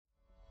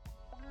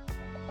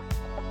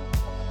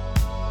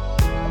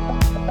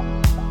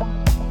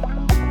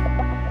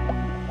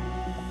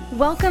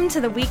Welcome to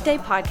the Weekday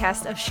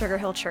podcast of Sugar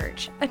Hill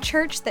Church, a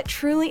church that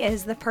truly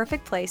is the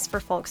perfect place for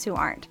folks who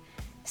aren't.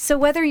 So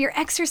whether you're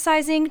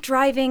exercising,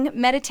 driving,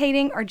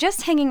 meditating, or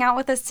just hanging out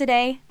with us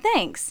today,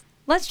 thanks.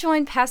 Let's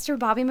join Pastor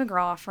Bobby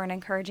McGraw for an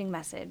encouraging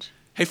message.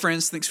 Hey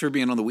friends, thanks for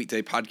being on the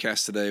Weekday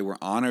podcast today. We're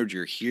honored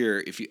you're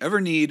here. If you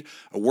ever need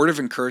a word of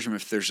encouragement,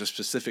 if there's a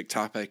specific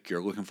topic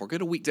you're looking for, go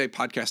to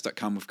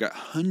weekdaypodcast.com. We've got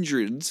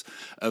hundreds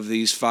of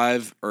these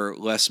 5 or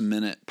less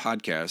minute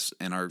podcasts,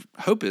 and our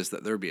hope is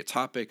that there would be a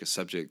topic, a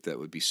subject that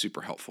would be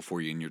super helpful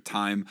for you in your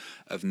time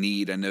of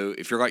need. I know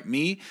if you're like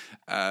me,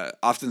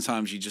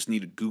 oftentimes you just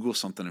need to Google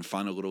something and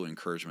find a little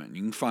encouragement.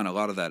 You can find a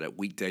lot of that at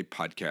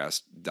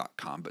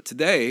weekdaypodcast.com. But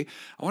today,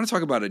 I want to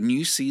talk about a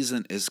new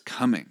season is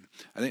coming.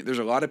 I think there's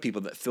a lot of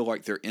people that feel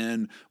like they're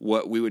in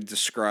what we would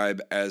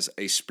describe as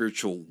a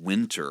spiritual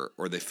winter,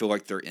 or they feel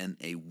like they're in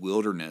a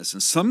wilderness.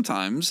 And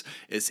sometimes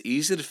it's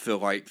easy to feel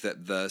like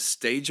that the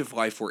stage of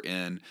life we're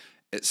in,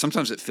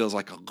 sometimes it feels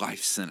like a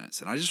life sentence.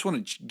 And I just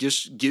want to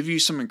just give you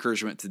some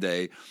encouragement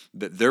today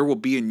that there will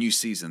be a new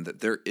season,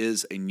 that there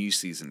is a new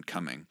season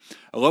coming.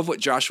 I love what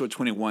Joshua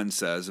 21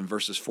 says in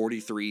verses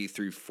 43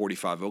 through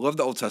 45. I love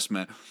the Old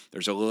Testament.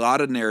 There's a lot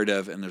of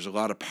narrative and there's a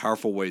lot of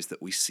powerful ways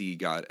that we see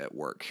God at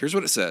work. Here's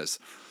what it says.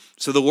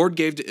 So the Lord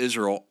gave to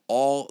Israel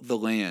all the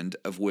land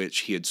of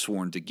which he had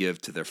sworn to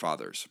give to their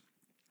fathers.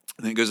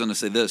 And then it goes on to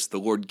say this, the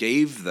Lord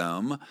gave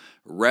them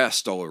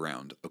rest all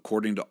around,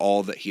 according to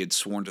all that he had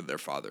sworn to their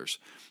fathers.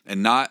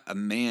 And not a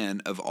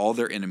man of all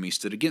their enemies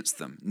stood against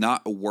them.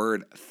 Not a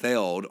word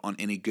failed on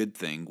any good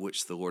thing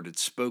which the Lord had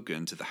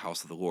spoken to the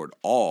house of the Lord.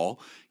 All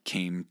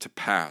came to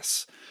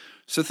pass.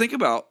 So think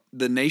about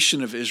the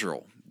nation of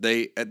Israel.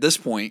 They, at this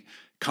point,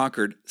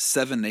 conquered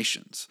 7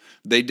 nations.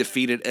 They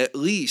defeated at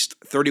least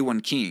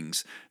 31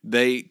 kings.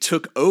 They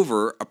took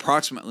over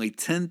approximately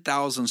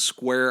 10,000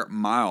 square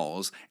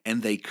miles,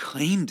 and they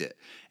claimed it.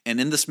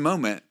 And in this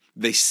moment,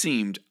 they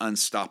seemed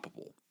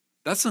unstoppable.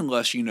 That's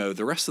unless you know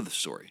the rest of the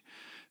story.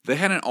 They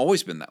hadn't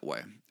always been that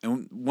way.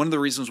 And one of the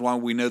reasons why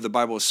we know the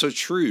Bible is so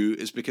true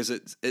is because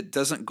it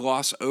doesn't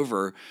gloss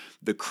over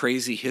the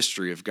crazy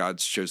history of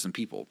God's chosen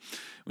people.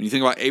 When you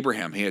think about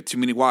Abraham, he had too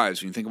many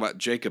wives. When you think about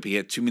Jacob, he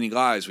had too many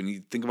lives. When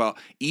you think about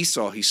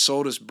Esau, he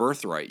sold his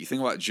birthright. You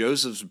think about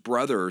Joseph's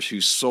brothers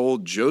who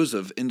sold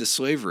Joseph into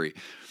slavery.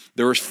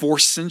 There was 4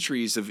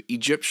 centuries of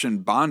Egyptian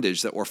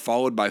bondage that were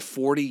followed by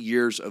 40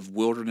 years of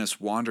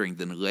wilderness wandering.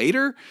 Then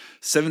later,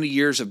 70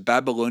 years of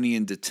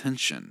Babylonian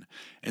detention.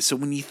 And so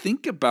when you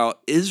think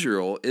about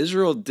Israel,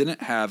 Israel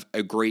didn't have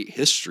a great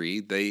history.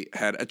 They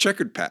had a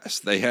checkered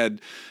past. They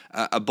had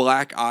a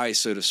black eye,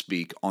 so to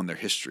speak, on their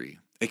history,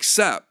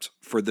 except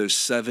for those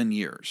 7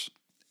 years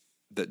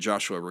that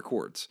Joshua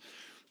records.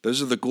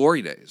 Those are the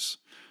glory days.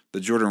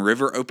 The Jordan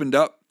River opened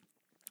up.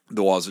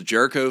 The walls of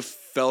Jericho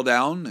fell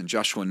down. In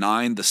Joshua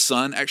 9, the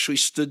sun actually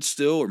stood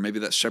still, or maybe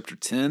that's chapter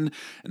 10,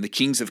 and the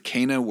kings of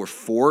Canaan were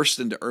forced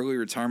into early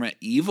retirement.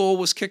 Evil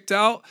was kicked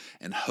out,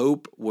 and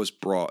hope was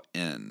brought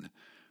in.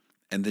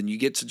 And then you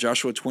get to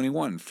Joshua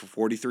 21,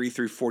 43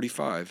 through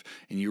 45,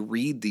 and you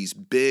read these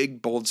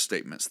big, bold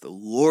statements. The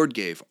Lord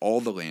gave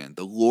all the land.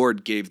 The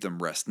Lord gave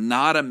them rest.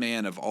 Not a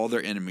man of all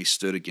their enemies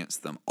stood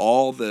against them.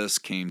 All this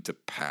came to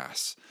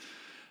pass.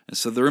 And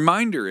so the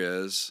reminder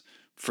is,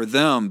 for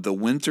them, the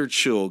winter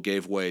chill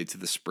gave way to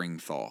the spring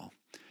thaw.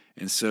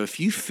 And so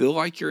if you feel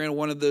like you're in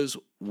one of those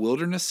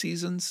wilderness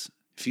seasons,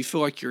 if you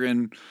feel like you're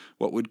in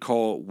what we'd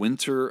call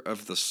winter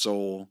of the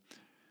soul,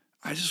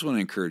 I just want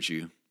to encourage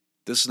you.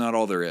 This is not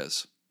all there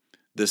is.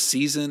 This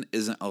season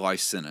isn't a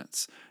life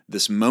sentence.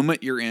 This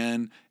moment you're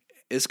in,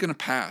 it's going to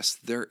pass.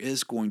 There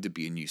is going to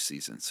be a new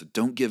season. So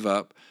don't give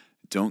up.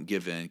 Don't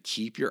give in.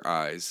 Keep your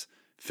eyes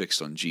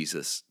fixed on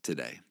Jesus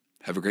today.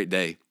 Have a great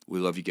day. We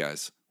love you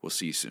guys. We'll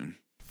see you soon.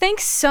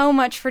 Thanks so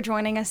much for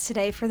joining us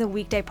today for the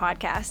Weekday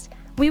podcast.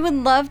 We would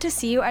love to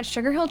see you at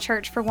Sugar Hill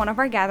Church for one of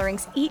our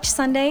gatherings each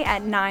Sunday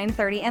at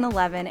 9:30 and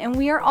 11, and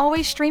we are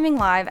always streaming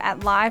live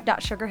at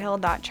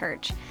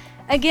live.sugarhill.church.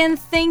 Again,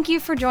 thank you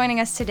for joining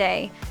us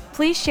today.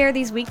 Please share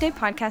these weekday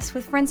podcasts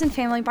with friends and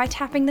family by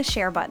tapping the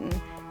share button.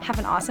 Have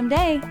an awesome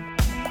day.